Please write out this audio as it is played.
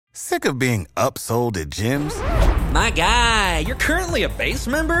Sick of being upsold at gyms? My guy, you're currently a base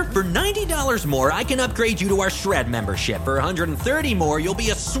member? For $90 more, I can upgrade you to our Shred membership. For $130 more, you'll be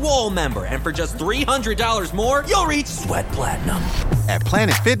a Swole member. And for just $300 more, you'll reach Sweat Platinum. At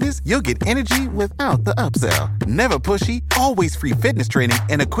Planet Fitness, you'll get energy without the upsell. Never pushy, always free fitness training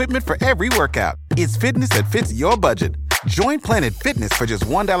and equipment for every workout. It's fitness that fits your budget. Join Planet Fitness for just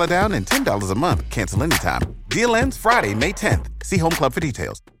 $1 down and $10 a month. Cancel anytime. Deal ends Friday, May 10th. See Home Club for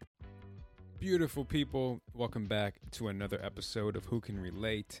details. Beautiful people, welcome back to another episode of Who Can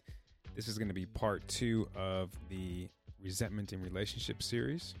Relate. This is going to be part 2 of the Resentment in Relationship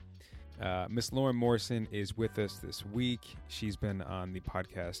series. Miss Lauren Morrison is with us this week. She's been on the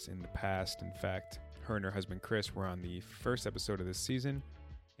podcast in the past. In fact, her and her husband Chris were on the first episode of this season,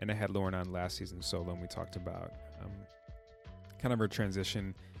 and I had Lauren on last season solo, and we talked about kind of her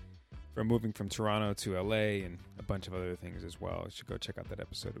transition from moving from Toronto to LA and a bunch of other things as well. You should go check out that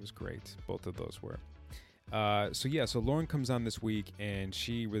episode. It was great. Both of those were. So Lauren comes on this week and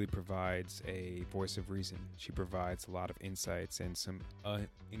she really provides a voice of reason. She provides a lot of insights and some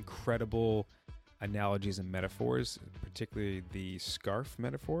incredible analogies and metaphors, particularly the scarf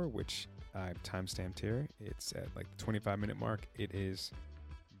metaphor, which I've timestamped here. It's at like the 25-minute mark. It is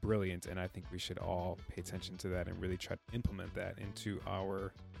brilliant, and I think we should all pay attention to that and really try to implement that into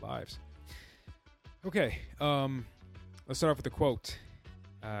our lives. Okay, let's start off with a quote.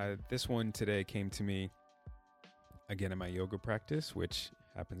 This one today came to me again in my yoga practice, which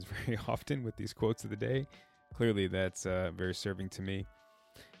happens very often with these quotes of the day. Clearly that's very serving to me,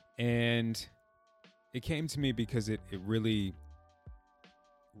 and it came to me because it really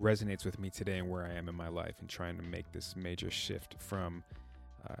resonates with me today and where I am in my life and trying to make this major shift from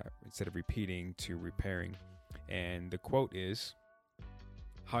instead of repeating to repairing. And the quote is,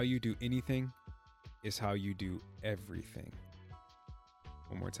 "How you do anything is how you do everything."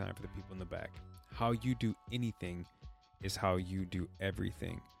 One more time for the people in the back. How you do anything is how you do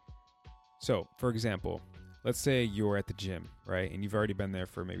everything. So, for example, let's say you're at the gym, right? And you've already been there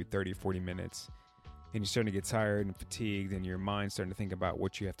for maybe 30, 40 minutes. And you're starting to get tired and fatigued, and your mind's starting to think about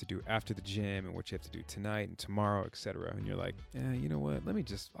what you have to do after the gym and what you have to do tonight and tomorrow, etc. And you're like, you know what?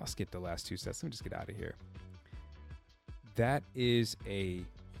 I'll skip the last 2 sets. Let me just get out of here. That is a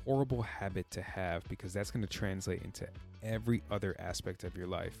horrible habit to have, because that's going to translate into every other aspect of your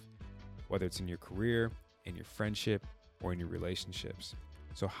life, whether it's in your career, in your friendship, or in your relationships.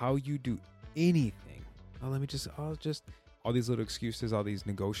 So how you do anything, all these little excuses, all these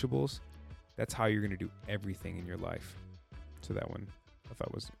negotiables, that's how you're going to do everything in your life. So that one I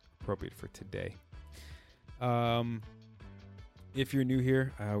thought was appropriate for today. If you're new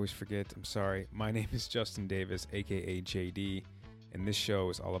here, I always forget. I'm sorry. My name is Justin Davis, aka JD, and this show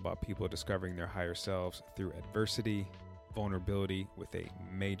is all about people discovering their higher selves through adversity, vulnerability with a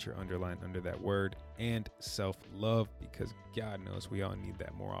major underline under that word, and self-love, because God knows we all need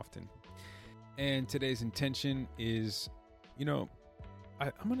that more often. And today's intention is, I'm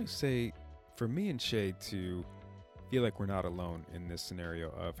going to say, for me and Shay to feel like we're not alone in this scenario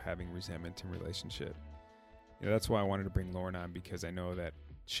of having resentment in relationship. That's why I wanted to bring Lauren on, because I know that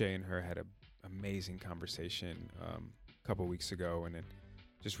Shay and her had an amazing conversation a couple weeks ago, and it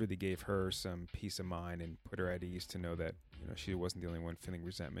just really gave her some peace of mind and put her at ease to know that she wasn't the only one feeling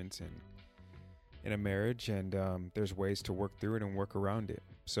resentment in a marriage, and there's ways to work through it and work around it.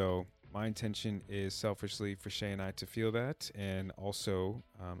 So my intention is selfishly for Shay and I to feel that, and also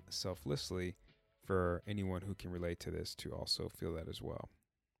selflessly for anyone who can relate to this to also feel that as well.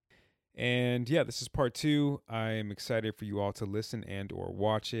 And yeah, this is part 2. I am excited for you all to listen and or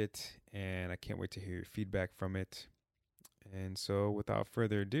watch it, and I can't wait to hear your feedback from it. And so without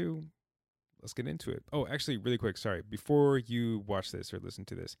further ado, let's get into it. Oh, actually, really quick, sorry. Before you watch this or listen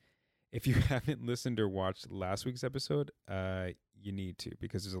to this, if you haven't listened or watched last week's episode, you need to,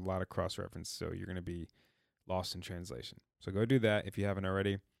 because there's a lot of cross-reference, so you're going to be lost in translation. So go do that if you haven't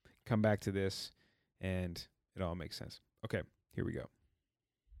already. Come back to this, and it all makes sense. Okay, here we go.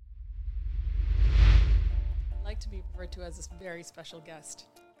 I'd like to be referred to as this very special guest.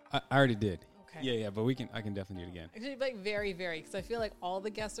 I already did. Okay. Yeah, but I can definitely do it again. Actually, like very, very, because I feel like all the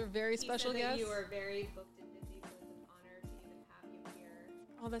guests are very special guests. You are very booked and busy, so it's an honor to even have you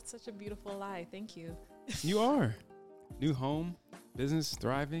here. Oh, that's such a beautiful lie. Thank you. You are. New home, business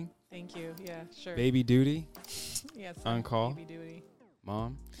thriving. Thank you. Yeah, sure. Baby duty. Yes. On call. Baby duty.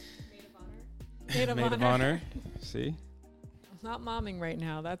 Mom. Maid of honor. Maid of Maid of honor. See? I'm not momming right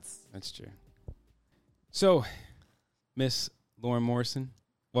now. That's true. So, Miss Lauren Morrison,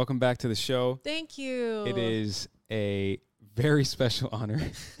 welcome back to the show. Thank you. It is a very special honor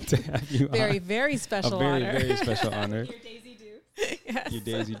to have you on. Very, very special honor. Very special honor. Your Daisy Dukes. Yes. Your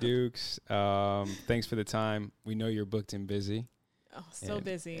Daisy Dukes. Thanks for the time. We know you're booked and busy. Oh, so And-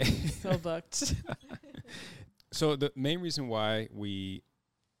 busy. So booked. So the main reason why we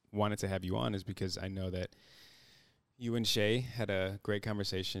wanted to have you on is because I know that you and Shay had a great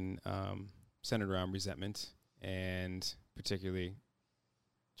conversation centered around resentment, and particularly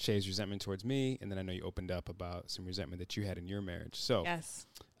Shay's resentment towards me. And then I know you opened up about some resentment that you had in your marriage. So Yes.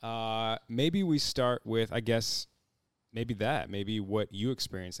 maybe we start with, I guess, maybe what you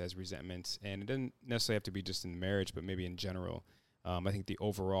experienced as resentment. And it doesn't necessarily have to be just in marriage, but maybe in general. I think the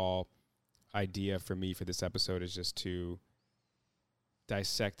overall idea for me for this episode is just to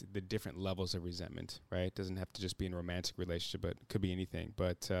dissect the different levels of resentment, right? It doesn't have to just be in a romantic relationship, but it could be anything.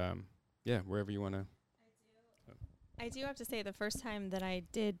 But yeah, wherever you want to. I do have to say, the first time that I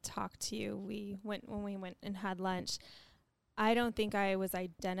did talk to you, when we went and had lunch, I don't think I was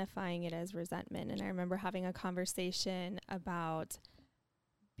identifying it as resentment. And I remember having a conversation about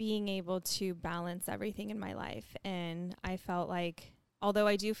being able to balance everything in my life. And I felt like, although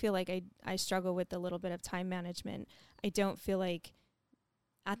I do feel like I struggle with a little bit of time management, I don't feel like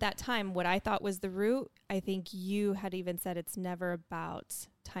at that time what I thought was the root. I think you had even said it's never about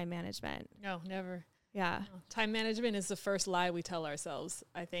time management. No, never. Yeah. No. Time management is the first lie we tell ourselves.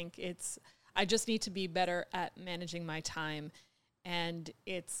 I think I just need to be better at managing my time. And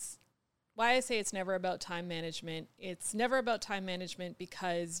it's why I say it's never about time management. It's never about time management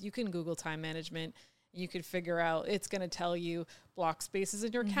because you can Google time management. You could figure out, it's going to tell you block spaces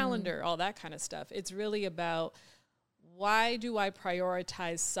in your calendar, all that kind of stuff. It's really about, why do I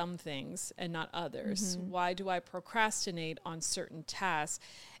prioritize some things and not others? Why do I procrastinate on certain tasks?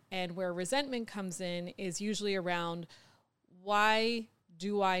 And where resentment comes in is usually around, why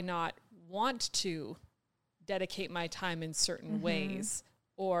do I not want to dedicate my time in certain ways?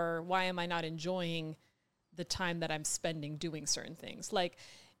 Or why am I not enjoying the time that I'm spending doing certain things? Like,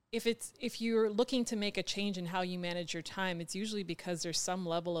 if you're looking to make a change in how you manage your time, it's usually because there's some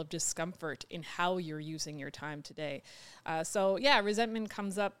level of discomfort in how you're using your time today. So yeah, resentment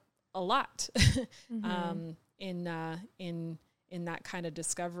comes up a lot in that kind of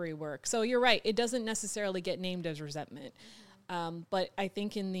discovery work. So you're right, it doesn't necessarily get named as resentment, but I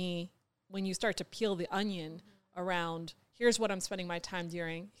think when you start to peel the onion around, here's what I'm spending my time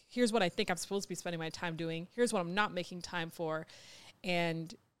doing, here's what I think I'm supposed to be spending my time doing, here's what I'm not making time for,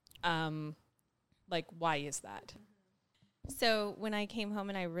 and like, why is that? So when I came home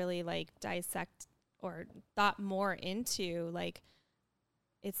and I really dissect or thought more into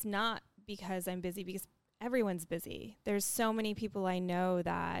it's not because I'm busy, because everyone's busy. There's so many people I know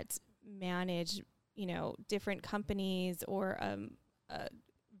that manage, different companies or a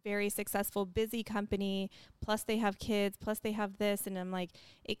very successful, busy company, plus they have kids, plus they have this. And I'm like,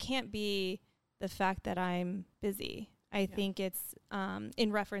 it can't be the fact that I'm busy. I think it's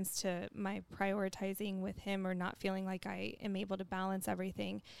in reference to my prioritizing with him or not feeling like I am able to balance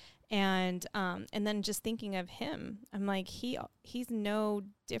everything. And then just thinking of him, I'm like, he's no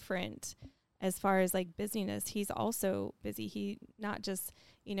different as far as busyness. He's also busy. He not just,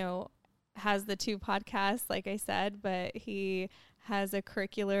 has the 2 podcasts, like I said, but he has a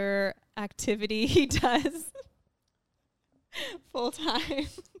curricular activity he does full time.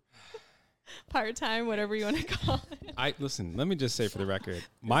 Part-time, whatever you want to call it. Listen, let me just say for the record,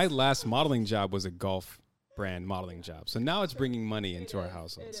 my last modeling job was a golf brand modeling job. So now it's bringing money into our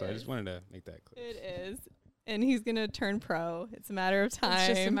household. So I just wanted to make that clear. It is. And he's going to turn pro. It's a matter of time. It's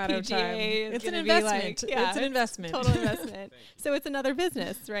just a matter of time. PGA is It's an gonna be investment. It's an investment. Total investment. So it's another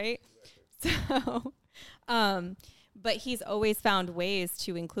business, right? So, but he's always found ways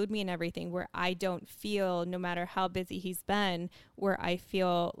to include me in everything where I don't feel, no matter how busy he's been, where I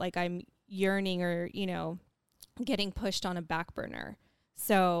feel like I'm yearning or, getting pushed on a back burner.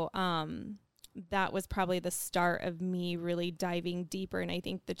 So that was probably the start of me really diving deeper. And I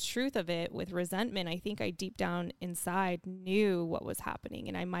think the truth of it with resentment, I think I deep down inside knew what was happening.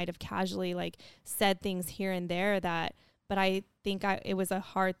 And I might have casually said things here and there but I think it was a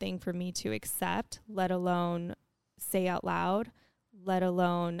hard thing for me to accept, let alone say out loud, let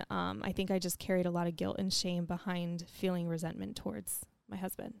alone, I think I just carried a lot of guilt and shame behind feeling resentment towards my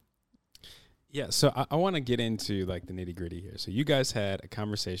husband. Yeah, so I want to get into the nitty gritty here. So you guys had a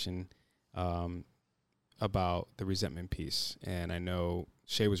conversation about the resentment piece, and I know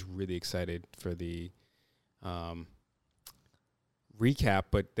Shay was really excited for the recap,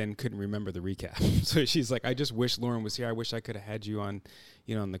 but then couldn't remember the recap. So she's like, I just wish Lauren was here. I wish I could have had you on,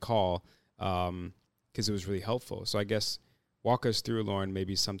 on the call, because it was really helpful. So I guess walk us through, Lauren,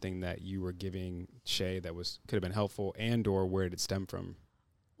 maybe something that you were giving Shay that could have been helpful, and or where did it stem from?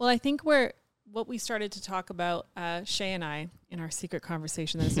 Well, I think where what we started to talk about, Shay and I, in our secret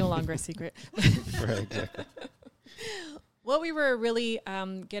conversation that is no longer a secret. Right, exactly. What we were really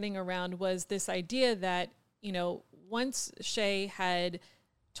getting around was this idea that, you know, once Shay had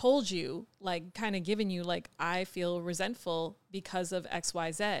told you, like, kind of given you, like, I feel resentful because of X,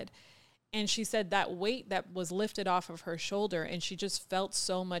 Y, Z. And she said that weight that was lifted off of her shoulder, and she just felt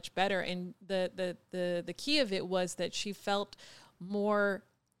so much better. And the key of it was that she felt more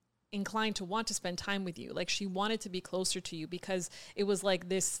inclined to want to spend time with you. Like, she wanted to be closer to you because it was like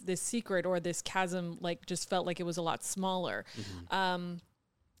this secret or this chasm, like, just felt like it was a lot smaller. Mm-hmm.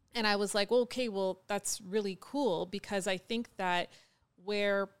 And I was like, well, okay, well, that's really cool, because I think that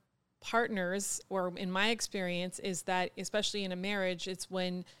where partners, or in my experience, is that especially in a marriage, it's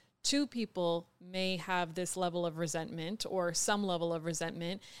when two people may have this level of resentment or some level of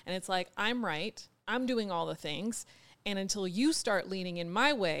resentment, and it's like, I'm right, I'm doing all the things, and until you start leaning in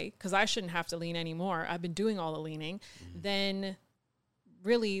my way, because I shouldn't have to lean anymore, I've been doing all the leaning, then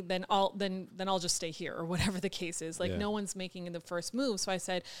really, then I'll just stay here, or whatever the case is. Like, no one's making the first move. So I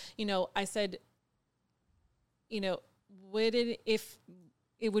said,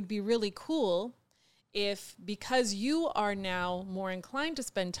 it would be really cool if, because you are now more inclined to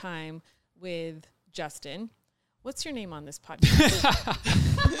spend time with Justin, what's your name on this podcast?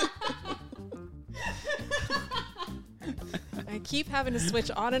 I keep having to switch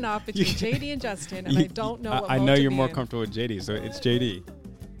on and off between JD and Justin, and I don't know what I mode know to you're be more in. comfortable with JD, so it's JD.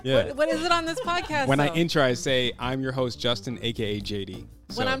 Yeah. What is it on this podcast? When though? I intro, I say, I'm your host, Justin, a.k.a. JD.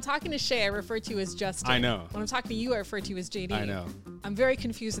 When I'm talking to Shay, I refer to you as Justin. I know. When I'm talking to you, I refer to you as JD. I know. I'm very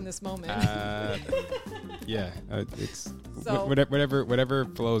confused in this moment. It's So- whatever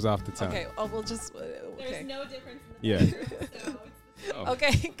flows off the tongue. Okay. Oh, we'll just. Okay. There's no difference in the Yeah. bedroom, so Oh,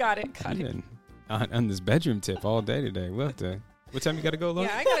 Okay. Got it. you've been on this bedroom tip all day today. We'll have to. What time you got to go, Lo?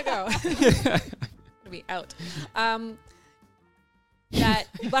 Yeah, I gotta go. Gonna be out. That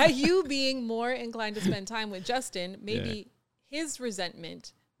by you being more inclined to spend time with Justin, maybe his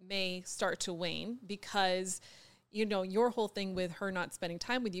resentment may start to wane because, you know, your whole thing with her not spending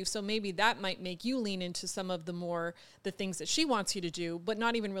time with you. So maybe that might make you lean into some of the things that she wants you to do, but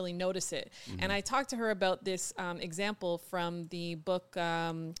not even really notice it. Mm-hmm. And I talked to her about this example from the book,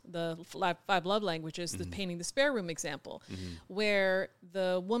 the 5 Love Languages, the Painting the Spare Room example, where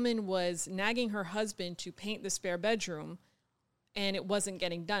the woman was nagging her husband to paint the spare bedroom, and it wasn't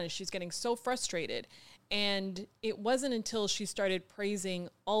getting done. She's getting so frustrated. And it wasn't until she started praising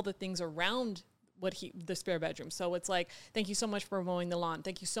all the things around the spare bedroom. So it's like, thank you so much for mowing the lawn.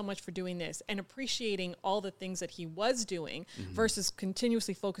 Thank you so much for doing this. And appreciating all the things that he was doing versus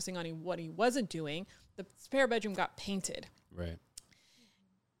continuously focusing on what he wasn't doing. The spare bedroom got painted. Right.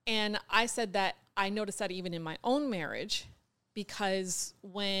 And I said that I noticed that even in my own marriage, because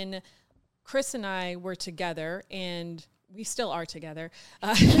when Chris and I were together, and we still are together,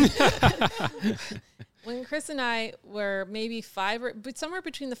 when Chris and I were maybe somewhere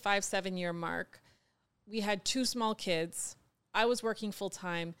between the 5-7 year mark, we had 2 small kids. I was working full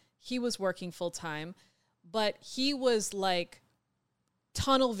time. He was working full time, but he was like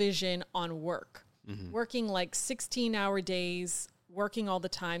tunnel vision on work, working like 16-hour days, working all the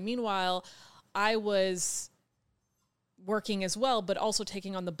time. Meanwhile, I was working as well, but also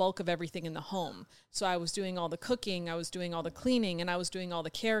taking on the bulk of everything in the home. So I was doing all the cooking, I was doing all the cleaning, and I was doing all the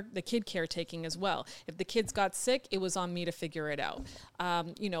kid caretaking as well. If the kids got sick, it was on me to figure it out.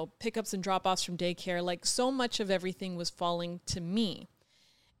 Pickups and drop-offs from daycare, like so much of everything was falling to me.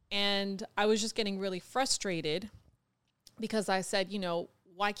 And I was just getting really frustrated because I said,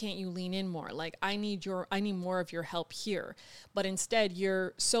 why can't you lean in more? Like, I need more of your help here. But instead,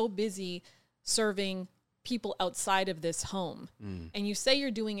 you're so busy serving people outside of this home. And you say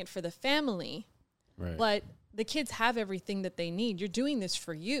you're doing it for the family, right, but the kids have everything that they need. You're doing this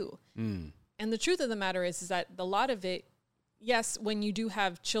for you. And the truth of the matter is that a lot of it, yes, when you do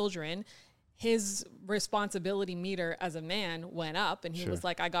have children, his responsibility meter as a man went up, and he was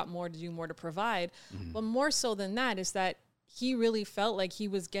like, I got more to do, more to provide. But more so than that is that he really felt like he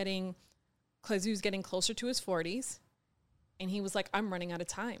was getting closer to his 40s, and he was like, I'm running out of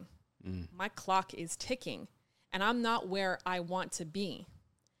time. My clock is ticking, and I'm not where I want to be.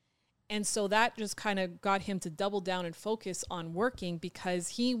 And so that just kind of got him to double down and focus on working, because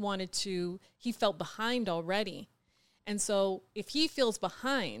he felt behind already. And so if he feels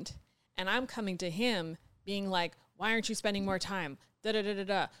behind and I'm coming to him being like, why aren't you spending more time?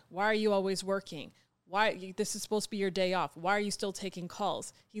 Why are you always working? Why, this is supposed to be your day off. Why are you still taking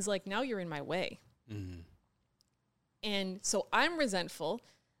calls? He's like, now you're in my way. And so I'm resentful,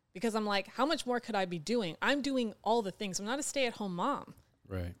 because I'm like, how much more could I be doing? I'm doing all the things. I'm not a stay-at-home mom.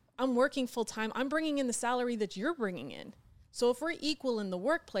 Right. I'm working full time. I'm bringing in the salary that you're bringing in. So if we're equal in the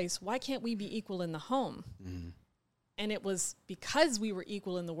workplace, why can't we be equal in the home? And it was because we were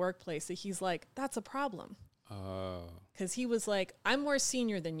equal in the workplace that he's like, that's a problem. Because he was like, I'm more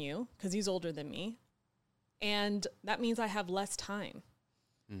senior than you, because he's older than me. And that means I have less time.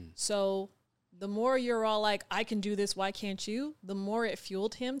 So the more you're all like, I can do this, why can't you? The more it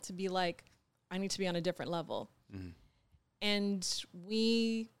fueled him to be like, I need to be on a different level. And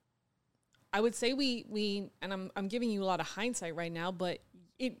I would say we and I'm giving you a lot of hindsight right now, but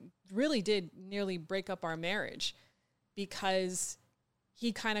it really did nearly break up our marriage, because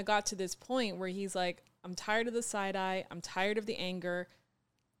he kind of got to this point where he's like, I'm tired of the side eye. I'm tired of the anger.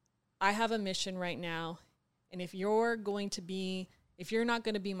 I have a mission right now. And if you're not going to be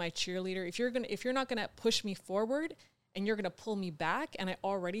my cheerleader, if you're not going to push me forward and you're going to pull me back and I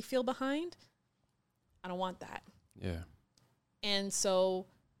already feel behind, I don't want that. Yeah. And so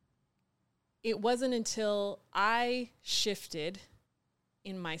it wasn't until I shifted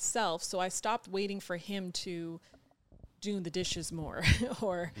in myself. So I stopped waiting for him to do the dishes more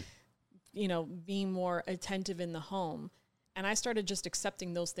or, being more attentive in the home. And I started just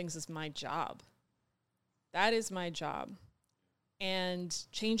accepting those things as my job. That is my job. And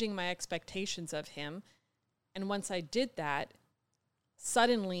changing my expectations of him. And once I did that,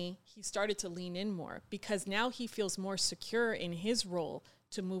 suddenly he started to lean in more, because now he feels more secure in his role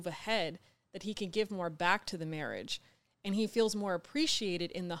to move ahead, that he can give more back to the marriage. And he feels more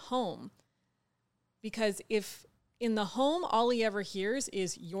appreciated in the home. Because if in the home, all he ever hears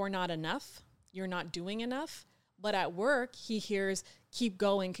is, you're not enough, you're not doing enough. But at work, he hears, keep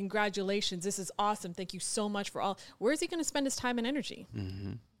going, congratulations, this is awesome, thank you so much for all. Where is he going to spend his time and energy?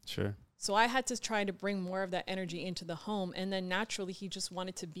 Sure. So I had to try to bring more of that energy into the home. And then naturally, he just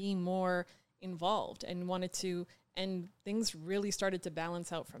wanted to be more involved and and things really started to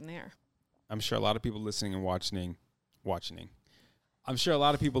balance out from there. I'm sure a lot of people listening and watching. I'm sure a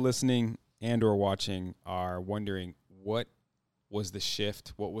lot of people listening and or watching are wondering, what was the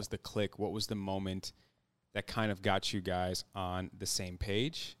shift? What was the click? What was the moment that kind of got you guys on the same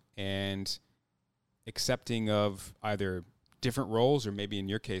page and accepting of either different roles, or maybe in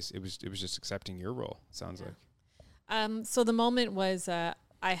your case, it was just accepting your role, it sounds like. So the moment was I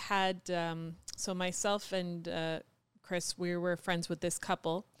had, so myself and Chris, we were friends with this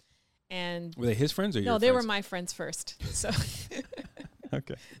couple. And were they his friends or your friends? No, they were my friends first. So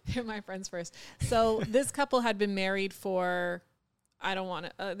okay. They're my friends first. So this couple had been married for,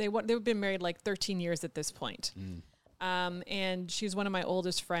 they've been married like 13 years at this point. And she's one of my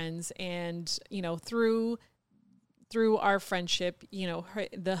oldest friends. And, through our friendship,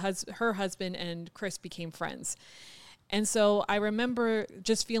 her husband and Chris became friends. And so I remember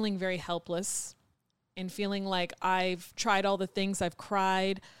just feeling very helpless and feeling like I've tried all the things, I've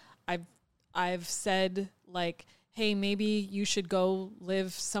cried. I've said like, hey, maybe you should go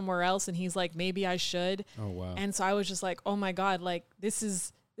live somewhere else. And he's like, maybe I should. Oh, wow. And so I was just like, oh my God, like this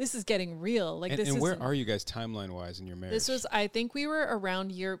is getting real. Like, and where are you guys timeline wise in your marriage? This was, I think we were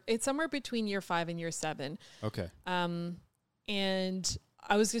around it's somewhere between year 5 and year 7. Okay. And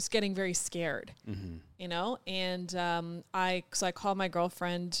I was just getting very scared, and I called my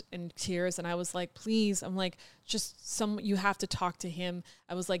girlfriend in tears, and I was like, please, I'm like, you have to talk to him.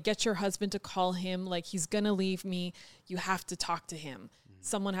 I was like, get your husband to call him. Like, he's going to leave me. You have to talk to him.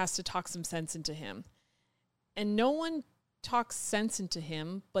 Someone has to talk some sense into him. And no one talks sense into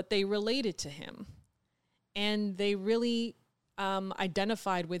him, but they related to him. And they really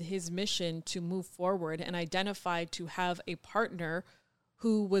identified with his mission to move forward, and identified to have a partner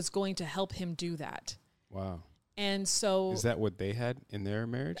who was going to help him do that. Wow. And so is that what they had in their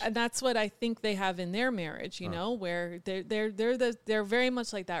marriage? And that's what I think they have in their marriage, where they're very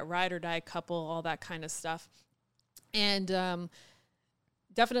much like that ride or die couple, all that kind of stuff. And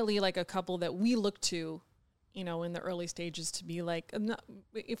definitely like a couple that we look to, in the early stages to be like,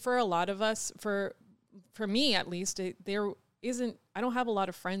 for a lot of us, for me at least, I don't have a lot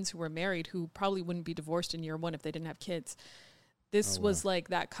of friends who were married who probably wouldn't be divorced in year 1 if they didn't have kids. This was like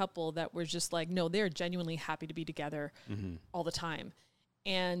that couple that were just like, no, they're genuinely happy to be together all the time.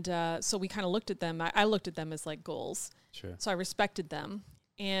 And so we kind of looked at them. I looked at them as like goals. Sure. So I respected them.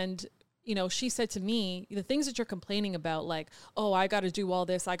 And, she said to me, the things that you're complaining about, like, oh, I got to do all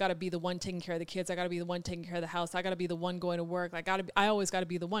this. I got to be the one taking care of the kids. I got to be the one taking care of the house. I got to be the one going to work. I always got to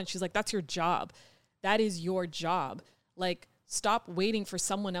be the one. She's like, that's your job. That is your job. Like, stop waiting for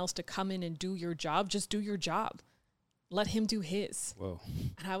someone else to come in and do your job. Just do your job. Let him do his. Whoa.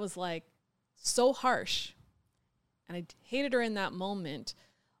 And I was like, so harsh. And I hated her in that moment.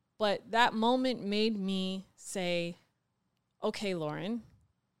 But that moment made me say, okay, Lauren,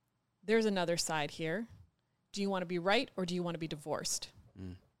 there's another side here. Do you want to be right or do you want to be divorced?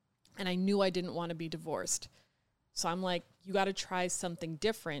 And I knew I didn't want to be divorced. So I'm like, you got to try something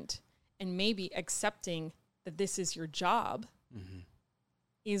different, and maybe accepting that this is your job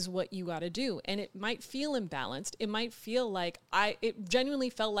is what you got to do. And it might feel imbalanced. It might feel like it genuinely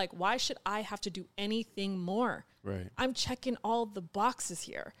felt like, why should I have to do anything more? Right. I'm checking all the boxes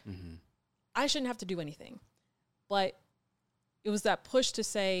here. I shouldn't have to do anything. But it was that push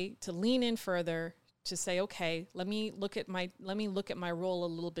to lean in further, to say, okay, let me look at my role a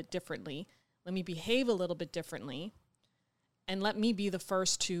little bit differently. Let me behave a little bit differently, and let me be the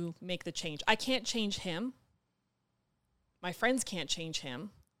first to make the change. I can't change him. My friends can't change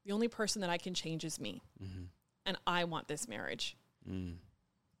him. The only person that I can change is me. And I want this marriage.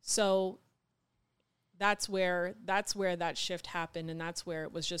 So that's where that shift happened. And that's where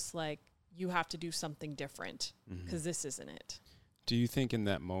it was just like, you have to do something different because this isn't it. Do you think in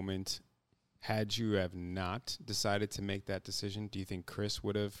that moment, had you have not decided to make that decision, do you think Chris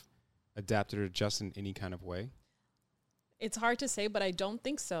would have adapted or adjusted in any kind of way? It's hard to say, but I don't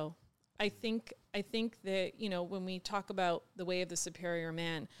think so. I think that, you know, when we talk about the way of the superior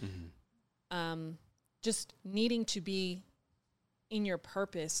man, just needing to be in your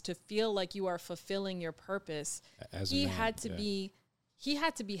purpose, to feel like you are fulfilling your purpose, he had to be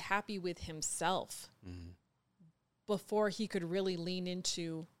happy with himself before he could really lean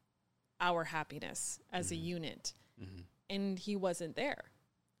into our happiness as a unit. And he wasn't there.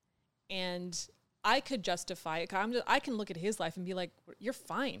 And I could justify it. I can look at his life and be like, you're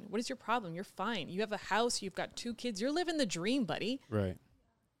fine. What is your problem? You're fine. You have a house. You've got 2 kids. You're living the dream, buddy. Right.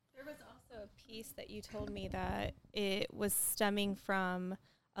 There was also a piece that you told me that it was stemming from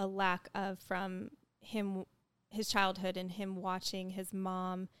a lack of, from him, his childhood, and him watching his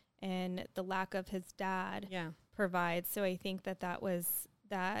mom and the lack of his dad provide. So I think that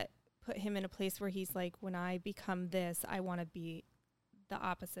put him in a place where he's like, when I become this, I want to be the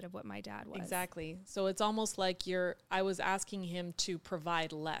opposite of what my dad was. Exactly. So it's almost like I was asking him to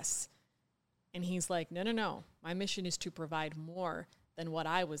provide less. And he's like, no. My mission is to provide more than what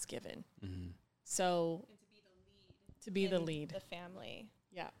I was given. So to be the lead. The family.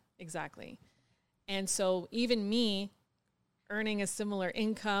 Yeah, exactly. And so even me earning a similar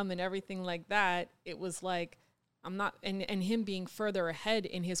income and everything like that, it was like, I'm not, and him being further ahead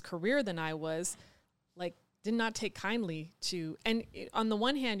in his career than I was, like, did not take kindly to, and on the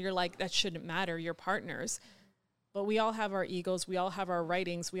one hand, you're like, that shouldn't matter, you're partners, but we all have our egos, we all have our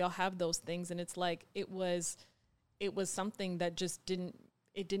writings, we all have those things, and it's like, it was something that just didn't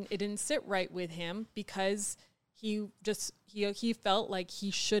sit right with him, because he felt like he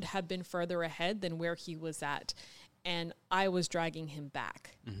should have been further ahead than where he was at, and I was dragging him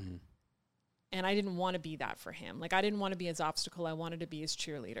back. And I didn't want to be that for him. Like, I didn't want to be his obstacle. I wanted to be his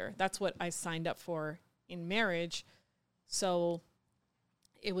cheerleader. That's what I signed up for in marriage. So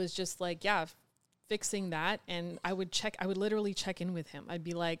it was just like, fixing that. And I would literally check in with him. I'd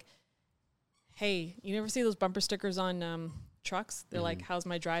be like, hey, you never see those bumper stickers on trucks? They're like, how's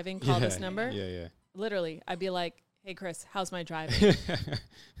my driving? Call this number. Yeah. Literally, I'd be like, hey, Chris, how's my driving?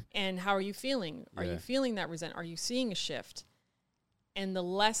 And how are you feeling? Are you feeling that resentment? Are you seeing a shift? And the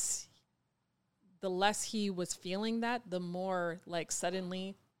less he was feeling that, the more, like,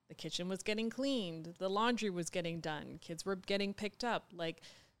 suddenly the kitchen was getting cleaned, the laundry was getting done, kids were getting picked up. Like,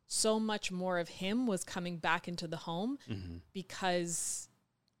 so much more of him was coming back into the home because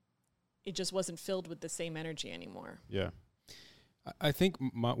it just wasn't filled with the same energy anymore. Yeah. I think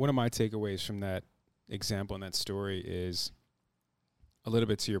one of my takeaways from that example and that story is a little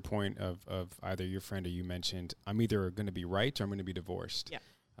bit to your point of either your friend or you mentioned, I'm either going to be right or I'm going to be divorced. Yeah.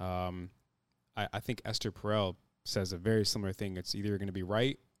 I think Esther Perel says a very similar thing. It's either going to be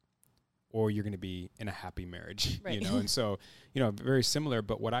right or you're going to be in a happy marriage, right. you know? And so, you know, very similar.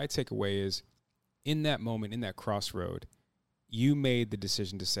 But what I take away is in that moment, in that crossroad, you made the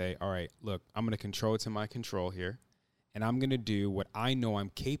decision to say, all right, look, I'm going to control it to my control here. And I'm going to do what I know I'm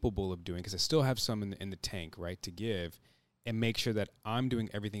capable of doing, because I still have some in the tank, right, to give, and make sure that I'm doing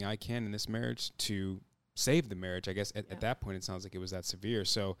everything I can in this marriage to save the marriage. I guess at that point, it sounds like it was that severe.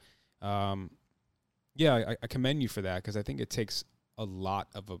 So, I commend you for that, because I think it takes a lot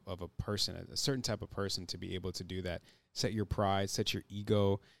of a person, a certain type of person, to be able to do that. Set your pride, set your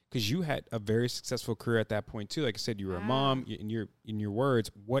ego, because you had a very successful career at that point too. Like I said, you were a mom. In your words,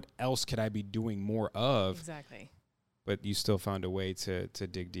 what else could I be doing more of? Exactly. But you still found a way to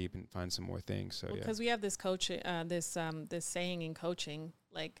dig deep and find some more things. So because we have this this saying in coaching,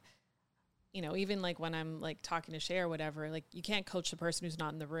 like, you know, even like when I'm like talking to Shay or whatever, like, you can't coach the person who's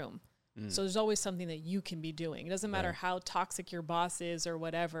not in the room. So there's always something that you can be doing. It doesn't matter Right. how toxic your boss is or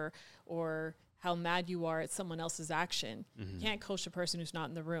whatever, or how mad you are at someone else's action. You can't coach the person who's not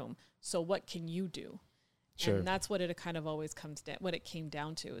in the room. So what can you do? Sure. And that's what it kind of always comes down, what it came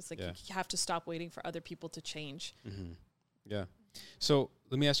down to. It's like Yeah. you have to stop waiting for other people to change. Yeah. So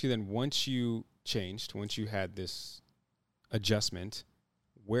let me ask you then, once you changed, once you had this adjustment,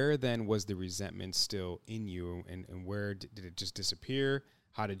 where then was the resentment still in you, and where did it just disappear?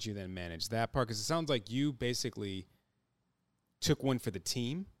 How did you then manage that part? Because it sounds like you basically took one for the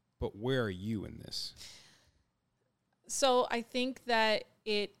team, but where are you in this? So I think that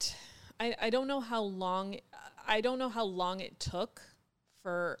I don't know how long it took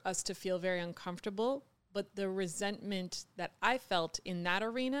for us to feel very uncomfortable, but the resentment that I felt in that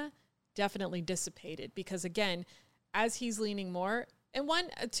arena definitely dissipated, because again, as he's leaning more, and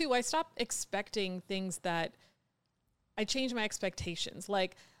two, I stopped expecting things that I changed my expectations.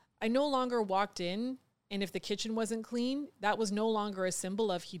 Like, I no longer walked in, and if the kitchen wasn't clean, that was no longer a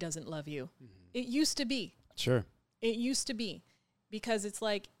symbol of he doesn't love you. It used to be. Sure. It used to be. Because it's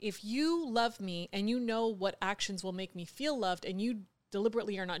like, if you love me and you know what actions will make me feel loved, and you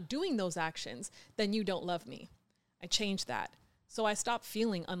deliberately are not doing those actions, then you don't love me. I changed that. So I stopped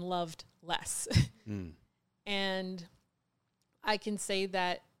feeling unloved less. And I can say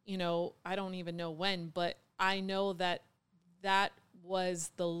that, I don't even know when, but I know that that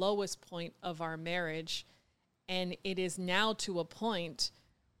was the lowest point of our marriage. And it is now to a point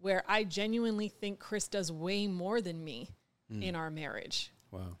where I genuinely think Chris does way more than me in our marriage.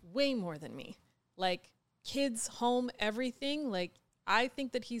 Wow. Way more than me. Like, kids, home, everything. Like, I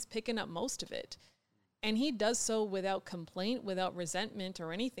think that he's picking up most of it. And he does so without complaint, without resentment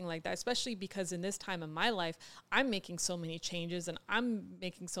or anything like that, especially because in this time of my life, I'm making so many changes and I'm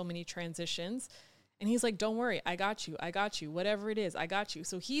making so many transitions. And he's like, don't worry, I got you. Whatever it is, I got you.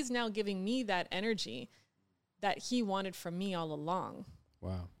 So he's now giving me that energy that he wanted from me all along.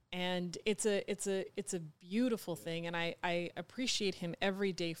 Wow. And it's a beautiful thing. And I appreciate him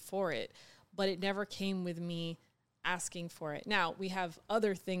every day for it, but it never came with me asking for it. Now we have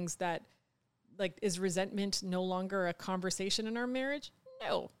other things that, like, is resentment no longer a conversation in our marriage?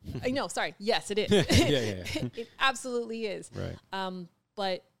 No. Sorry. Yes, it is. Yeah. It absolutely is. Right.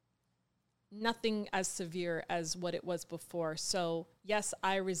 But nothing as severe as what it was before. So yes,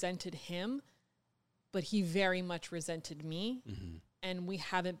 I resented him, but he very much resented me. And we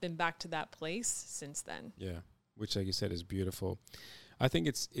haven't been back to that place since then. Yeah. Which, like you said, is beautiful. I think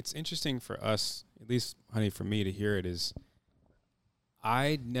it's interesting for us, at least, honey, for me to hear it, is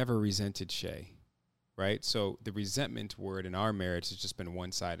I never resented Shay, right? So the resentment word in our marriage has just been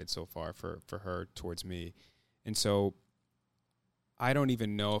one-sided so far for her towards me. And so I don't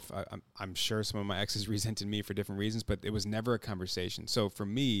even know if I'm sure some of my exes resented me for different reasons, but it was never a conversation. So for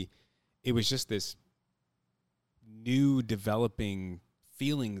me, it was just this new developing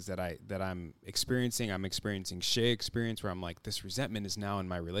feelings that I'm experiencing. I'm experiencing Shay experience where I'm like, this resentment is now in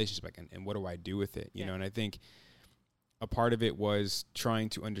my relationship, like, and what do I do with it? You know, and I think a part of it was trying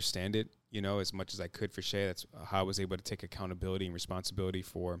to understand it, as much as I could for Shay. That's how I was able to take accountability and responsibility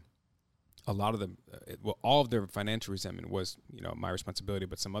for a lot of them. All of their financial resentment was, my responsibility,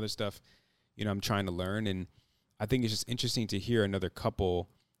 but some other stuff, I'm trying to learn. And I think it's just interesting to hear another couple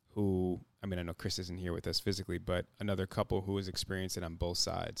who, I know Chris isn't here with us physically, but another couple who has experienced it on both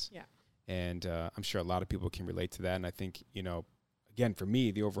sides. Yeah. And I'm sure a lot of people can relate to that. And I think, again, for me,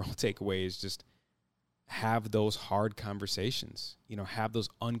 the overall takeaway is just have those hard conversations, have those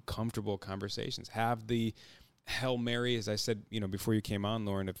uncomfortable conversations, have the Hail Mary, as I said, before you came on,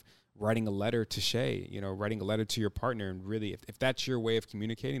 Lauren, of writing a letter to Shay, writing a letter to your partner. And really, if that's your way of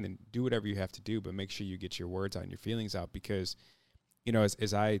communicating, then do whatever you have to do, but make sure you get your words out and your feelings out, because,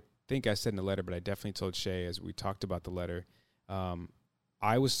 as I think I said in the letter, but I definitely told Shay as we talked about the letter,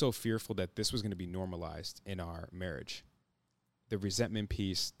 I was so fearful that this was going to be normalized in our marriage. The resentment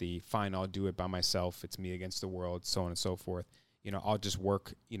piece, the fine, I'll do it by myself, it's me against the world, so on and so forth. I'll just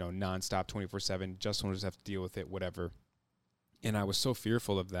work, nonstop 24/7, just want to have to deal with it, whatever. And I was so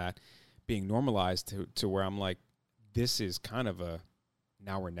fearful of that being normalized to where I'm like, this is kind of a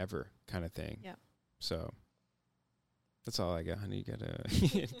now or never kind of thing. Yeah. So that's all I got, honey. You got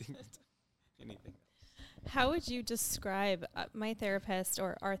anything? How would you describe my therapist,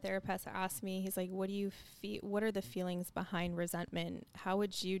 or our therapist asked me, he's like, what do you feel? What are the feelings behind resentment? How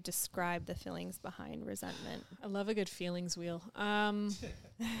would you describe the feelings behind resentment? I love a good feelings wheel.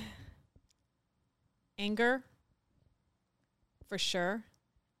 Anger, for sure.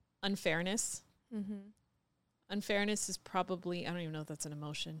 Unfairness. Mm-hmm. Unfairness is probably, I don't even know if that's an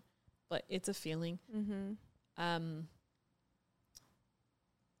emotion, but it's a feeling. Mm-hmm.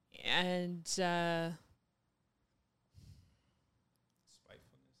 And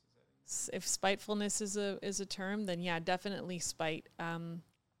if spitefulness is a term, then yeah, definitely spite.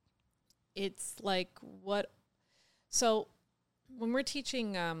 It's like what? So when we're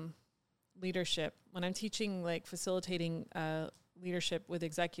teaching leadership, when I'm teaching like facilitating leadership with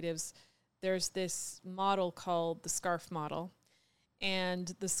executives, there's this model called the SCARF model,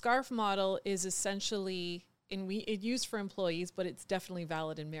 and the SCARF model is essentially, and it's used for employees, but it's definitely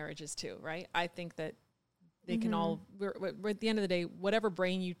valid in marriages too, right? I think that they can all, we're at the end of the day, whatever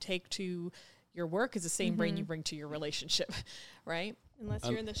brain you take to your work is the same brain you bring to your relationship, right? Unless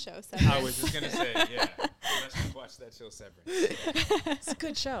you're in the show, Severance. I was just gonna say, yeah. Unless you watch that show, Severance. It's a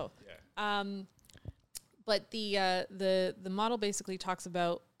good show. Yeah. But the model basically talks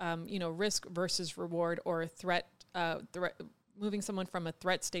about risk versus reward, or threat moving someone from a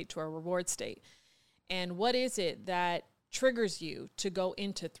threat state to a reward state. And what is it that triggers you to go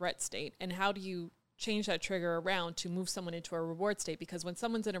into threat state, and how do you change that trigger around to move someone into a reward state? Because when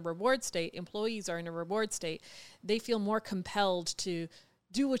someone's in a reward state, employees are in a reward state, they feel more compelled to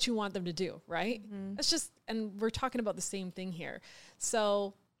do what you want them to do, right? That's just, and we're talking about the same thing here.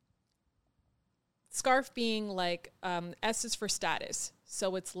 So SCARF being like, S is for status.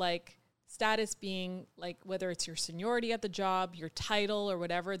 So it's like status being like whether it's your seniority at the job, your title or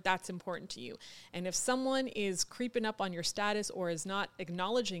whatever, that's important to you. And if someone is creeping up on your status or is not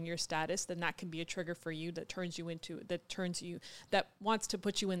acknowledging your status, then that can be a trigger for you that wants to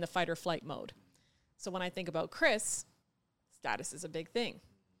put you in the fight or flight mode. So when I think about Chris, status is a big thing,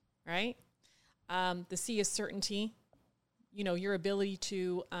 right? The C is certainty, your ability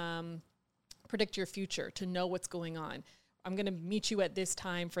to predict your future, to know what's going on. I'm going to meet you at this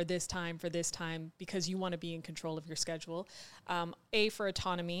time for this time for this time because you want to be in control of your schedule. A for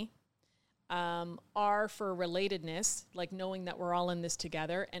autonomy. R for relatedness, like knowing that we're all in this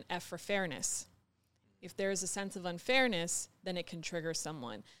together. And F for fairness. If there's a sense of unfairness, then it can trigger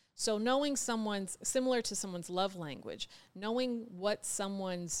someone. So knowing similar to someone's love language, knowing what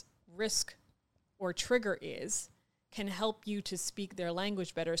someone's risk or trigger is can help you to speak their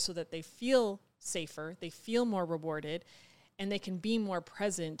language better so that they feel safer, they feel more rewarded, and they can be more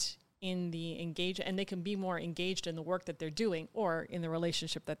present in the engagement, and they can be more engaged in the work that they're doing or in the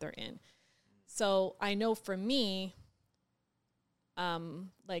relationship that they're in. So I know for me,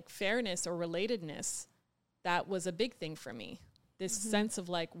 like fairness or relatedness, that was a big thing for me. This sense of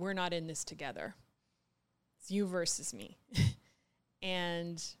like, we're not in this together. It's you versus me.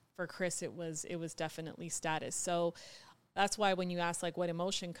 And for Chris, it was definitely status. So that's why when you ask like what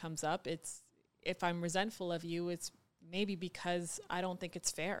emotion comes up, it's, if I'm resentful of you, it's maybe because I don't think it's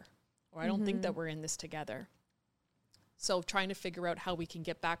fair, or I don't think that we're in this together. So trying to figure out how we can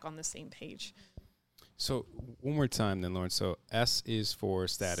get back on the same page. So one more time then, Lauren. So S is for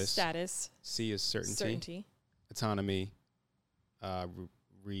status. Status. C is certainty. Certainty. Autonomy.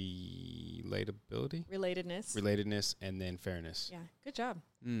 Relatability. Relatedness. And then fairness. Yeah. Good job.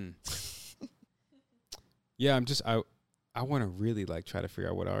 Yeah, I want to really like try to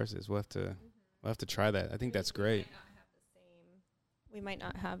figure out what ours is. We'll have to try that. I think that's great. We might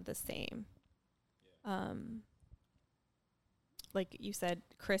not have the same. Like you said,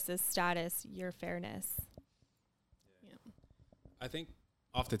 Chris's status, your fairness. Yeah. I think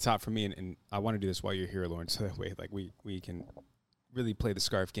off the top for me, and I want to do this while you're here, Lauren, so that way like we can really play the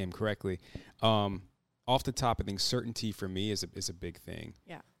SCARF game correctly. Off the top, I think certainty for me is a big thing.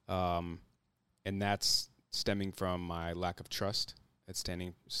 Yeah. And that's stemming from my lack of trust. It's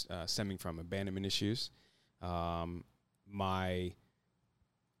stemming from abandonment issues. My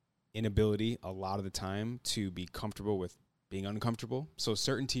inability a lot of the time to be comfortable with being uncomfortable. So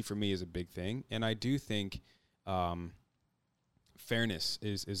certainty for me is a big thing. And I do think fairness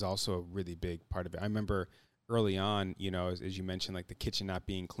is also a really big part of it. I remember early on, as you mentioned, like the kitchen not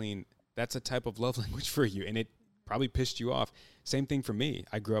being clean, that's a type of love language for you. And it probably pissed you off. Same thing for me.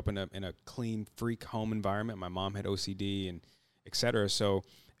 I grew up in a clean freak home environment. My mom had OCD and et cetera. So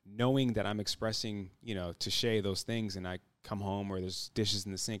knowing that I'm expressing, to Shay those things, and I come home or there's dishes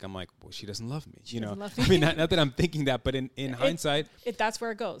in the sink, I'm like, well, she doesn't love me. Doesn't love me. I mean, not that I'm thinking that, but in hindsight, that's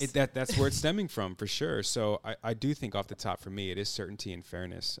where it goes. That's where it's stemming from for sure. So I do think off the top for me, it is certainty and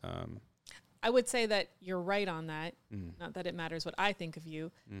fairness. I would say that you're right on that. Not that it matters what I think of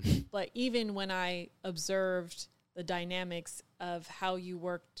you, but even when I observed the dynamics of how you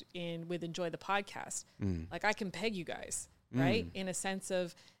worked with Enjoy the Podcast, like I can peg you guys, right? In a sense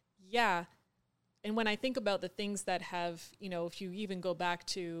of, yeah. And when I think about the things that have, if you even go back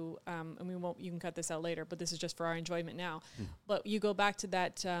to, and you can cut this out later, but this is just for our enjoyment now. But you go back to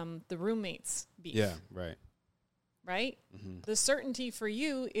that, the roommates beef. Yeah, right. right? The certainty for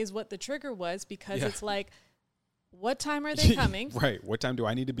you is what the trigger was, because it's like, what time are they coming? Right. What time do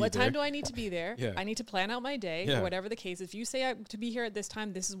I need to be there? What time do I need to be there? Yeah. I need to plan out my day, Yeah. or whatever the case. If you say I have to be here at this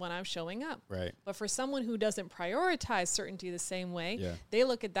time, this is when I'm showing up. Right. But for someone who doesn't prioritize certainty the same way, Yeah. they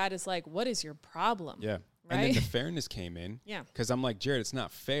look at that as like, what is your problem? Yeah. Right? And then the fairness came in. Yeah. Because I'm like, Jared, it's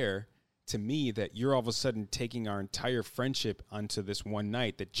not fair to me that you're all of a sudden taking our entire friendship onto this one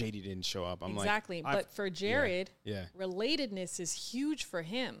night that JD didn't show up. I'm exactly. like, But for Jared, yeah. relatedness is huge for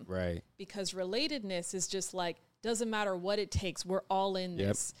him. Right. Because relatedness is just like, doesn't matter what it takes, we're all in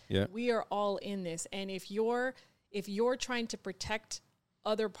this. Yep. We are all in this. And if you're trying to protect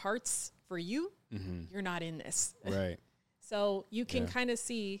other parts for you, you're not in this. Right. So you can kind of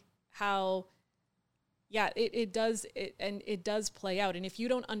see how, it does play out. And if you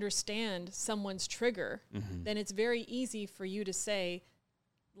don't understand someone's trigger, then it's very easy for you to say,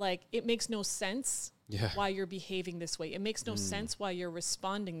 like, it makes no sense why you're behaving this way. It makes no sense why you're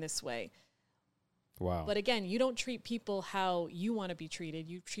responding this way. Wow. But again, you don't treat people how you want to be treated.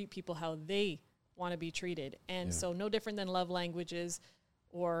 You treat people how they want to be treated. And so no different than love languages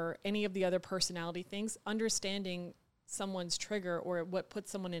or any of the other personality things, understanding someone's trigger or what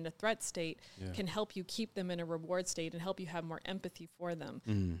puts someone in a threat state can help you keep them in a reward state and help you have more empathy for them.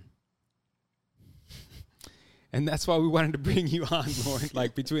 And that's why we wanted to bring you on, Lauren.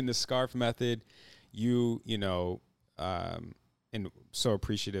 Like, between the SCARF method, you know, and so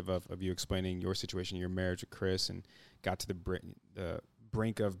appreciative of you explaining your situation, your marriage with Chris, and got to the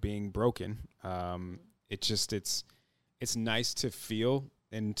brink of being broken. It's nice to feel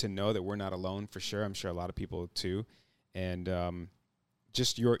and to know that we're not alone, for sure. I'm sure a lot of people too. And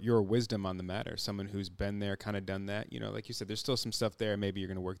just your wisdom on the matter, someone who's been there, kind of done that. You know, like you said, there's still some stuff there maybe you're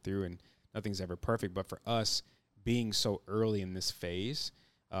going to work through, and nothing's ever perfect. But for us, being so early in this phase,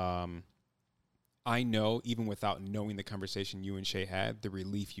 I know, even without knowing the conversation you and Shay had, the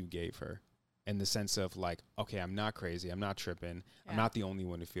relief you gave her, in the sense of like, okay, I'm not crazy, I'm not tripping, I'm not the only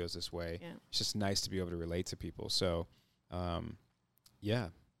one who feels this way. It's just nice to be able to relate to people. So, that's Yeah,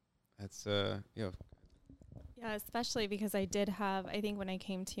 especially because I think when I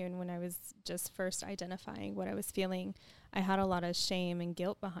came to you and when I was just first identifying what I was feeling, I had a lot of shame and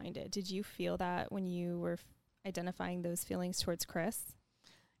guilt behind it. Did you feel that when you were identifying those feelings towards Chris?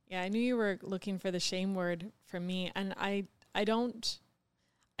 Yeah, I knew you were looking for the shame word from me. And I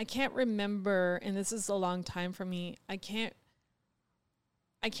can't remember, and this is a long time for me, I can't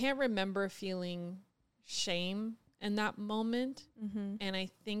remember feeling shame in that moment. And I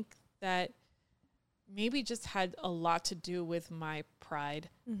think that maybe just had a lot to do with my pride.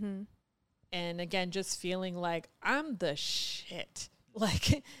 And again, just feeling like I'm the shit.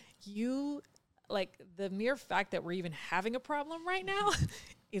 Like, the mere fact that we're even having a problem right now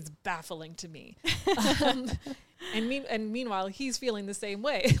is baffling to me. And meanwhile, he's feeling the same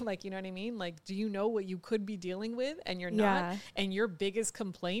way. Like, you know what I mean? Like, do you know what you could be dealing with and you're not? And your biggest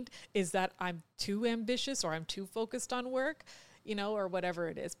complaint is that I'm too ambitious or I'm too focused on work, you know, or whatever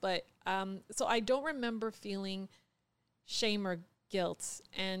it is. But so I don't remember feeling shame or guilt.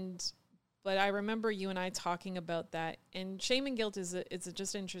 But I remember you and I talking about that. And shame and guilt is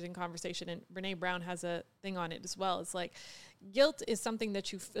just an interesting conversation. And Brene Brown has a thing on it as well. It's like, guilt is something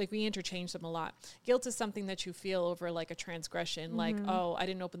that we interchange them a lot. Guilt is something that you feel over like a transgression. Like, oh, I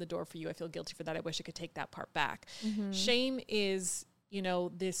didn't open the door for you. I feel guilty for that. I wish I could take that part back. Shame is, you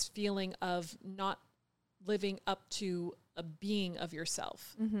know, this feeling of not living up to a being of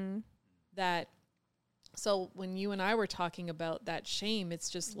yourself. So when you and I were talking about that shame, it's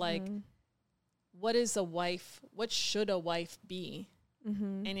just like, what is a wife? What should a wife be?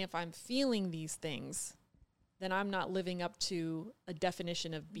 And if I'm feeling these things, then I'm not living up to a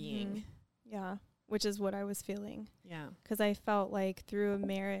definition of being. Yeah, which is what I was feeling. Yeah. Because I felt like through a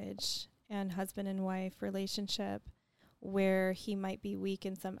marriage and husband and wife relationship where he might be weak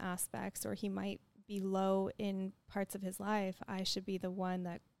in some aspects or he might be low in parts of his life, I should be the one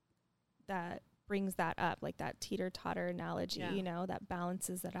that brings that up, like that teeter-totter analogy, you know, that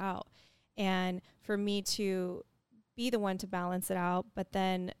balances it out. And for me to be the one to balance it out, but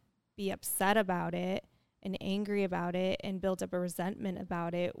then be upset about it and angry about it and build up a resentment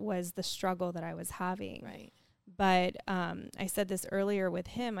about it was the struggle that I was having. Right. But I said this earlier with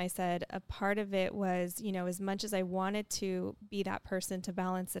him. I said a part of it was, you know, as much as I wanted to be that person to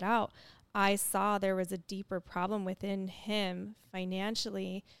balance it out, I saw there was a deeper problem within him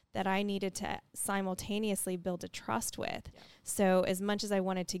financially that I needed to simultaneously build a trust with. Yeah. So as much as I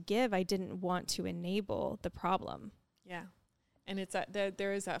wanted to give, I didn't want to enable the problem. Yeah. And it's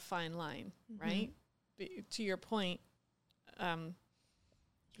there is that fine line, right? To your point,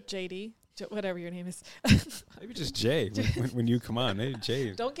 JD, Whatever your name is. Maybe just Jay when you come on. Hey,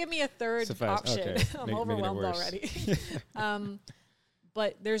 Jay. Don't give me a third Suffice. option. Okay. I'm Making it overwhelmed worse. already.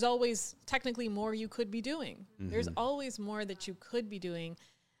 But there's always technically more you could be doing. There's always more that you could be doing.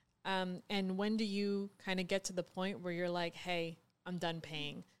 And when do you kind of get to the point where you're like, hey, I'm done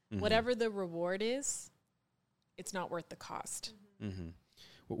paying? Whatever the reward is, it's not worth the cost.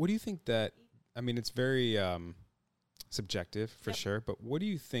 What do you think that, I mean, it's very subjective for sure, but what do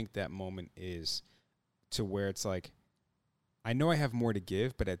you think that moment is to where it's like, I know I have more to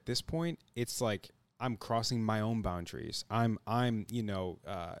give, but at this point, it's like I'm crossing my own boundaries. I'm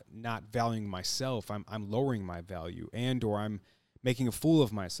not valuing myself. I'm lowering my value, and or I'm making a fool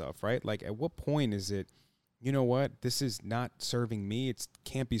of myself, right? Like, at what point is it, you know what, this is not serving me. It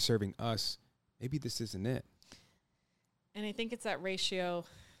can't be serving us. Maybe this isn't it. And I think it's that ratio,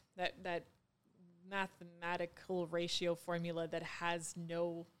 that mathematical ratio formula that has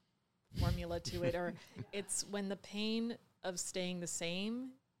no formula to it, or it's when the pain of staying the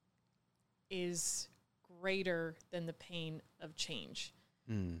same is greater than the pain of change.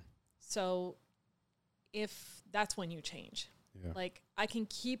 So if that's when you change, like I can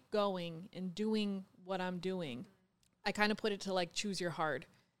keep going and doing what I'm doing. I kind of put it to like choose your hard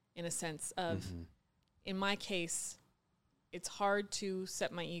in a sense of, in my case, it's hard to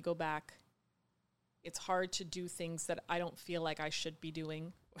set my ego back. It's hard to do things that I don't feel like I should be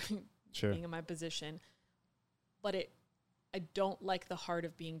doing, being in my position. But I don't like the hard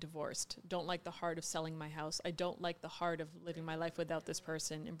of being divorced. Don't like the hard of selling my house. I don't like the hard of living my life without this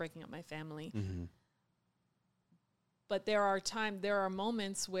person and breaking up my family. But there are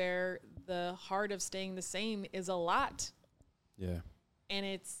moments where the hard of staying the same is a lot. Yeah.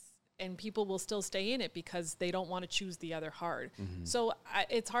 And people will still stay in it because they don't want to choose the other hard. So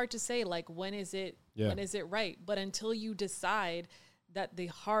it's hard to say, like, when is it right? But until you decide that the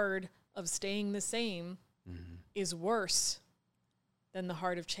hard of staying the same is worse than the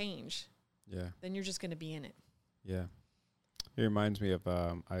hard of change, then you're just going to be in it. Yeah. It reminds me of,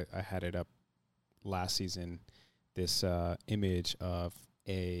 I had it up last season, this image of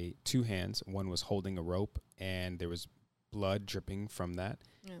two hands. One was holding a rope and there was blood dripping from that.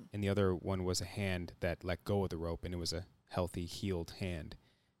 And the other one was a hand that let go of the rope, and it was a healthy, healed hand.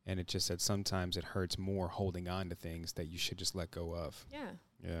 And it just said sometimes it hurts more holding on to things that you should just let go of.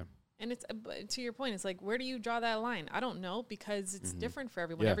 Yeah. And it's to your point, it's like, where do you draw that line? I don't know, because it's different for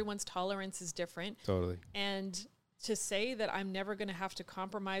everyone. Everyone's tolerance is different. Totally. And to say that I'm never going to have to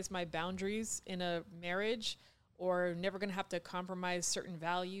compromise my boundaries in a marriage, or never going to have to compromise certain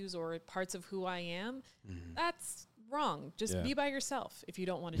values or parts of who I am, that's wrong. Just be by yourself if you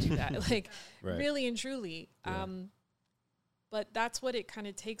don't want to do that. Like, really and truly. But that's what it kind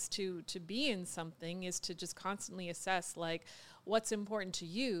of takes to be in something, is to just constantly assess, like, what's important to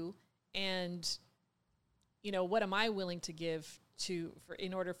you, and, you know, what am I willing to give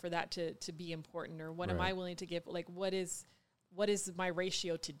in order for that to be important, or what am I willing to give? Like, what is my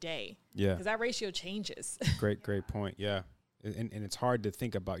ratio today? Yeah. Because that ratio changes. Great point. Yeah. And it's hard to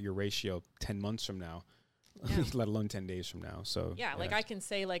think about your ratio 10 months from now. Let alone 10 days from now. So like I can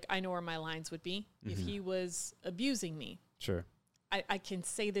say, like, I know where my lines would be if he was abusing me. Sure. I can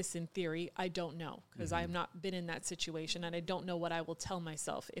say this in theory. I don't know, because I have not been in that situation, and I don't know what I will tell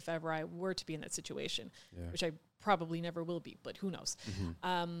myself if ever I were to be in that situation, which I probably never will be, but who knows?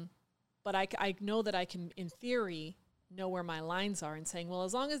 But I know that I can, in theory, know where my lines are, and saying, well,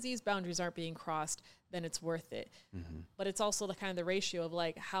 as long as these boundaries aren't being crossed, then it's worth it. But it's also the kind of the ratio of,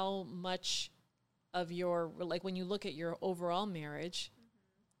 like, how much of your, like, when you look at your overall marriage,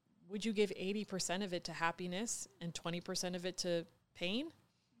 would you give 80% of it to happiness and 20% of it to pain?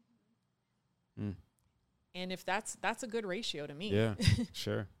 And if that's a good ratio to me. Yeah,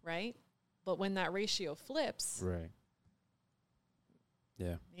 sure. Right? But when that ratio flips,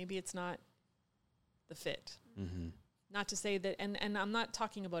 maybe it's not the fit. Not to say that, and I'm not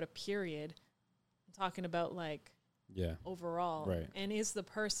talking about a period. I'm talking about, like, overall. Right. And is the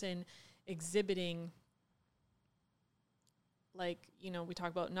person exhibiting, like, you know, we talk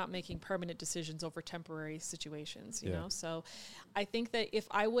about not making permanent decisions over temporary situations, you know? So I think that if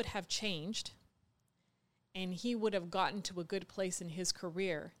I would have changed and he would have gotten to a good place in his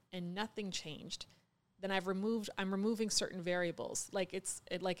career and nothing changed, then I'm removing certain variables. Like, it's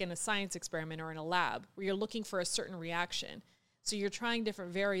like in a science experiment or in a lab where you're looking for a certain reaction. So you're trying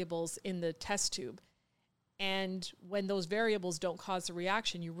different variables in the test tube. And when those variables don't cause a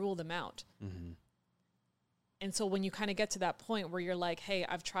reaction, you rule them out. And so when you kind of get to that point where you're like, hey,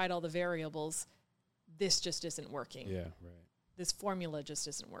 I've tried all the variables, this just isn't working. This formula just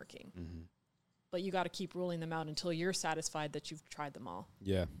isn't working. But you got to keep ruling them out until you're satisfied that you've tried them all.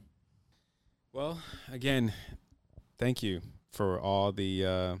 Yeah. Well, again, thank you for all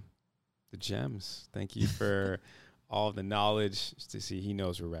the gems. Thank you for all of the knowledge. Just to see, he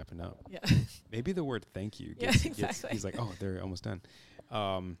knows we're wrapping up. Yeah. Maybe the word thank you Yeah, exactly. he's like, oh, they're almost done.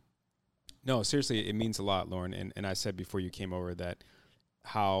 No, seriously, it means a lot, Lauren. And I said before you came over that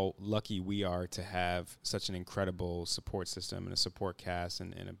how lucky we are to have such an incredible support system and a support cast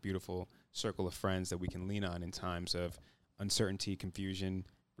and a beautiful circle of friends that we can lean on in times of uncertainty, confusion,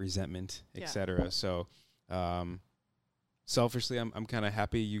 resentment, Yeah. etc. So selfishly, I'm kind of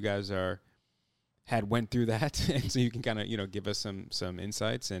happy you guys went through that, and so you can kind of give us some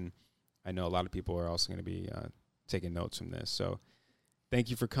insights. And I know a lot of people are also going to be taking notes from this. So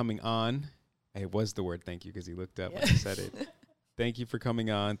thank you for coming on. It was the word thank you because he looked up when I said it. Thank you for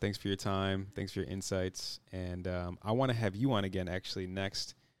coming on. Thanks for your time. Thanks for your insights. And I want to have you on again. Actually,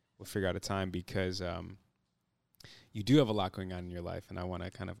 next we'll figure out a time because you do have a lot going on in your life, and I want to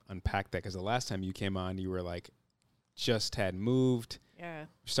kind of unpack that because the last time you came on, you were like just had moved. Yeah.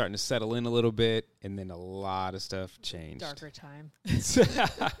 Starting to settle in a little bit, and then a lot of stuff changed. Darker time.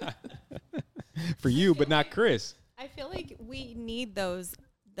 For you, but not Chris. I feel like we need those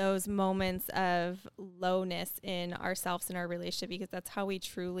moments of lowness in ourselves and our relationship because that's how we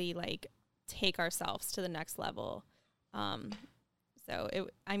truly like take ourselves to the next level. I'm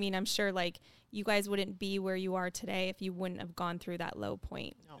sure like you guys wouldn't be where you are today if you wouldn't have gone through that low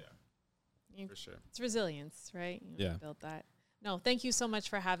point. No. Yeah. For sure. It's resilience, right? Yeah. Built that. No, thank you so much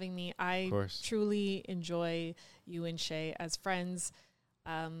for having me. I truly enjoy you and Shay as friends.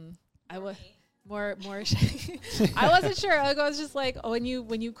 I was more. I wasn't sure. I was just like, when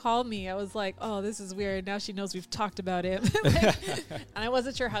you called me, I was like, oh, this is weird. Now she knows we've talked about it, and I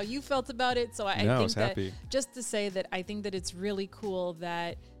wasn't sure how you felt about it. So I think that just to say that I think that it's really cool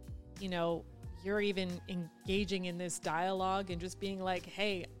that you're even engaging in this dialogue and just being like,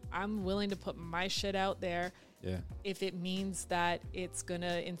 hey, I'm willing to put my shit out there. Yeah. If it means that it's going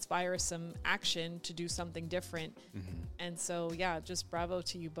to inspire some action to do something different. Mm-hmm. And so, yeah, just bravo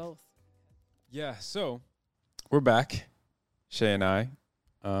to you both. Yeah. So we're back, Shay and I.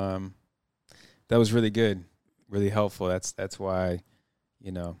 That was really good, really helpful. That's why,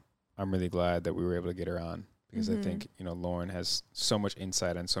 I'm really glad that we were able to get her on because I think, Lauren has so much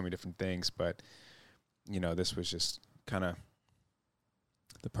insight on so many different things, but, this was just kind of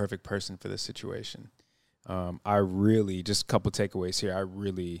the perfect person for this situation. I really, just a couple takeaways here, I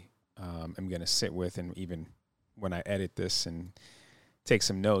really am going to sit with, and even when I edit this and take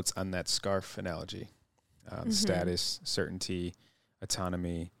some notes on that scarf analogy, status, certainty,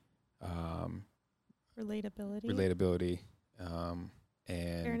 autonomy, relatability,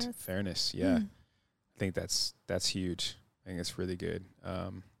 and fairness. Yeah. I think that's huge. I think it's really good.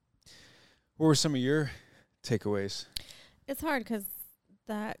 What were some of your takeaways? It's hard because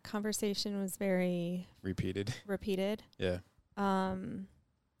that conversation was very repeated. Yeah.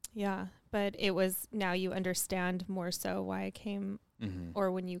 Yeah. But it was, now you understand more so why I came,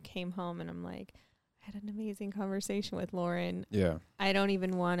 or when you came home and I'm like, I had an amazing conversation with Lauren. Yeah. I don't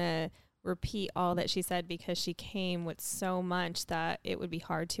even want to repeat all that she said because she came with so much that it would be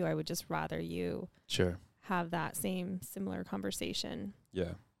hard to. I would just rather you have that similar conversation.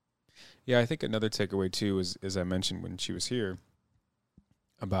 Yeah. Yeah. I think another takeaway too is, as I mentioned when she was here,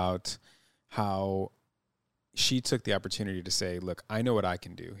 about how she took the opportunity to say, look, I know what I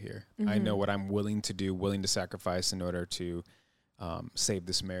can do here. I know what I'm willing to do, willing to sacrifice in order to save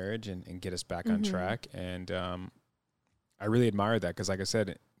this marriage and get us back on track. And I really admire that because, like I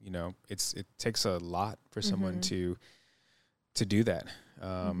said, it takes a lot for someone to do that.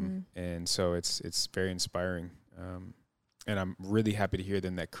 And so it's very inspiring. And I'm really happy to hear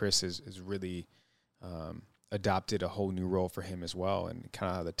then that Chris is really adopted a whole new role for him as well, and kind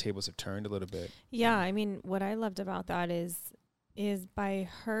of how the tables have turned a little bit. Yeah, I mean, what I loved about that is by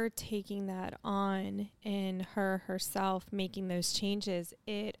her taking that on and herself making those changes,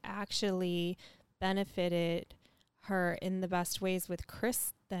 it actually benefited her in the best ways with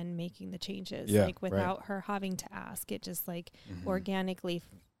Chris then making the changes. Yeah, like without her having to ask, it just like organically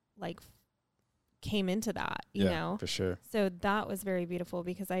came into that, you know? For sure. So that was very beautiful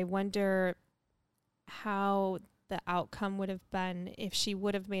because I wonder how the outcome would have been if she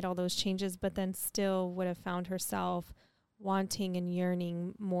would have made all those changes, but then still would have found herself wanting and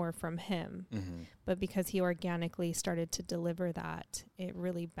yearning more from him. But because he organically started to deliver that, it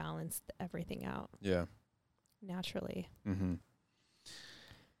really balanced everything out. Yeah. Naturally.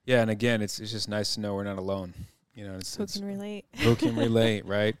 Yeah. And again, it's just nice to know we're not alone. Who can relate? Who can relate,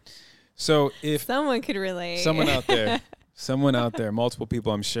 right? So if someone could relate, someone out there, multiple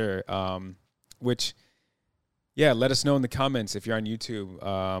people, I'm sure, which Yeah, let us know in the comments if you're on YouTube.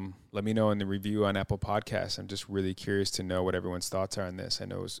 Let me know in the review on Apple Podcasts. I'm just really curious to know what everyone's thoughts are on this. I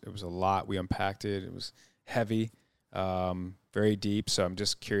know it was a lot. We unpacked it. It was heavy, very deep. So I'm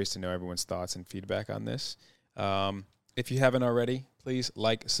just curious to know everyone's thoughts and feedback on this. If you haven't already, please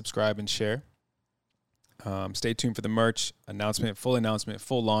like, subscribe, and share. Stay tuned for the merch announcement,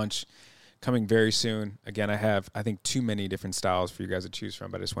 full launch coming very soon. Again, I have, I think, too many different styles for you guys to choose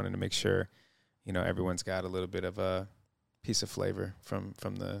from, but I just wanted to make sure, you know, everyone's got a little bit of a piece of flavor from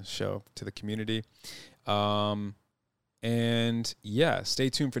the show to the community. And yeah, stay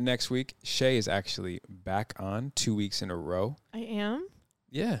tuned for next week. Shay is actually back on 2 weeks in a row. I am?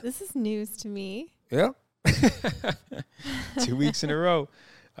 Yeah. This is news to me. Yeah. 2 weeks in a row.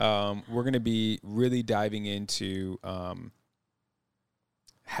 We're going to be really diving into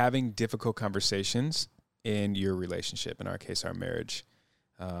having difficult conversations in your relationship, in our case, our marriage.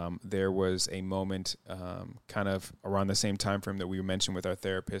 There was a moment kind of around the same time frame that we mentioned with our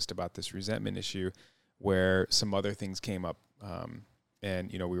therapist about this resentment issue where some other things came up.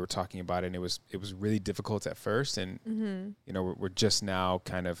 And, you know, we were talking about it, and it was really difficult at first. And, you know, we're just now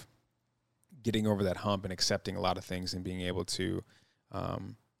kind of getting over that hump and accepting a lot of things and being able to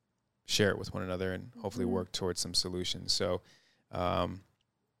share it with one another and hopefully work towards some solutions. So,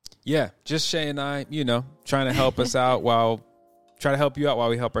 yeah, just Shay and I, you know, trying to help us out try to help you out while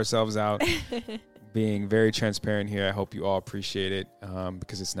we help ourselves out. Being very transparent here. I hope you all appreciate it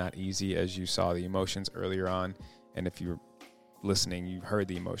because it's not easy, as you saw the emotions earlier on. And if you're listening, you heard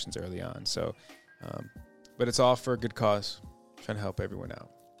the emotions early on. So, but it's all for a good cause, trying to help everyone out.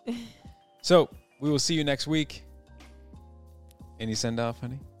 So we will see you next week. Any send off,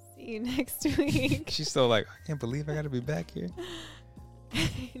 honey? See you next week. She's still like, I can't believe I got to be back here.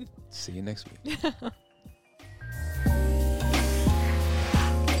 See you next week.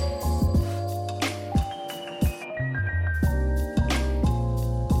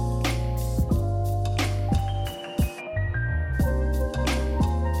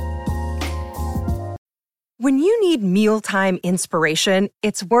 When you need mealtime inspiration,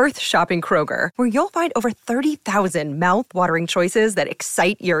 it's worth shopping Kroger, where you'll find over 30,000 mouth-watering choices that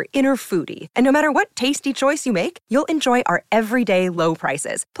excite your inner foodie. And no matter what tasty choice you make, you'll enjoy our everyday low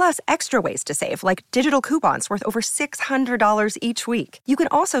prices, plus extra ways to save, like digital coupons worth over $600 each week. You can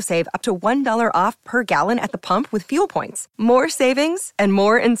also save up to $1 off per gallon at the pump with fuel points. More savings and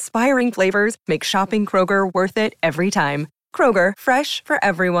more inspiring flavors make shopping Kroger worth it every time. Kroger, fresh for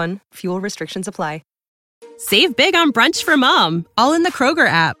everyone. Fuel restrictions apply. Save big on brunch for mom, all in the Kroger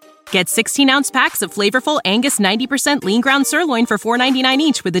app. Get 16-ounce packs of flavorful Angus 90% lean ground sirloin for $4.99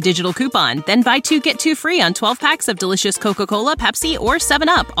 each with a digital coupon. Then buy 2, get 2 free on 12 packs of delicious Coca-Cola, Pepsi, or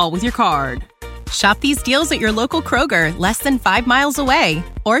 7-Up, all with your card. Shop these deals at your local Kroger, less than 5 miles away.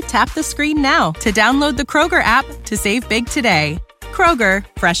 Or tap the screen now to download the Kroger app to save big today. Kroger,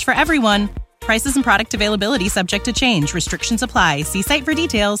 fresh for everyone. Prices and product availability subject to change. Restrictions apply. See site for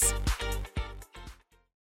details.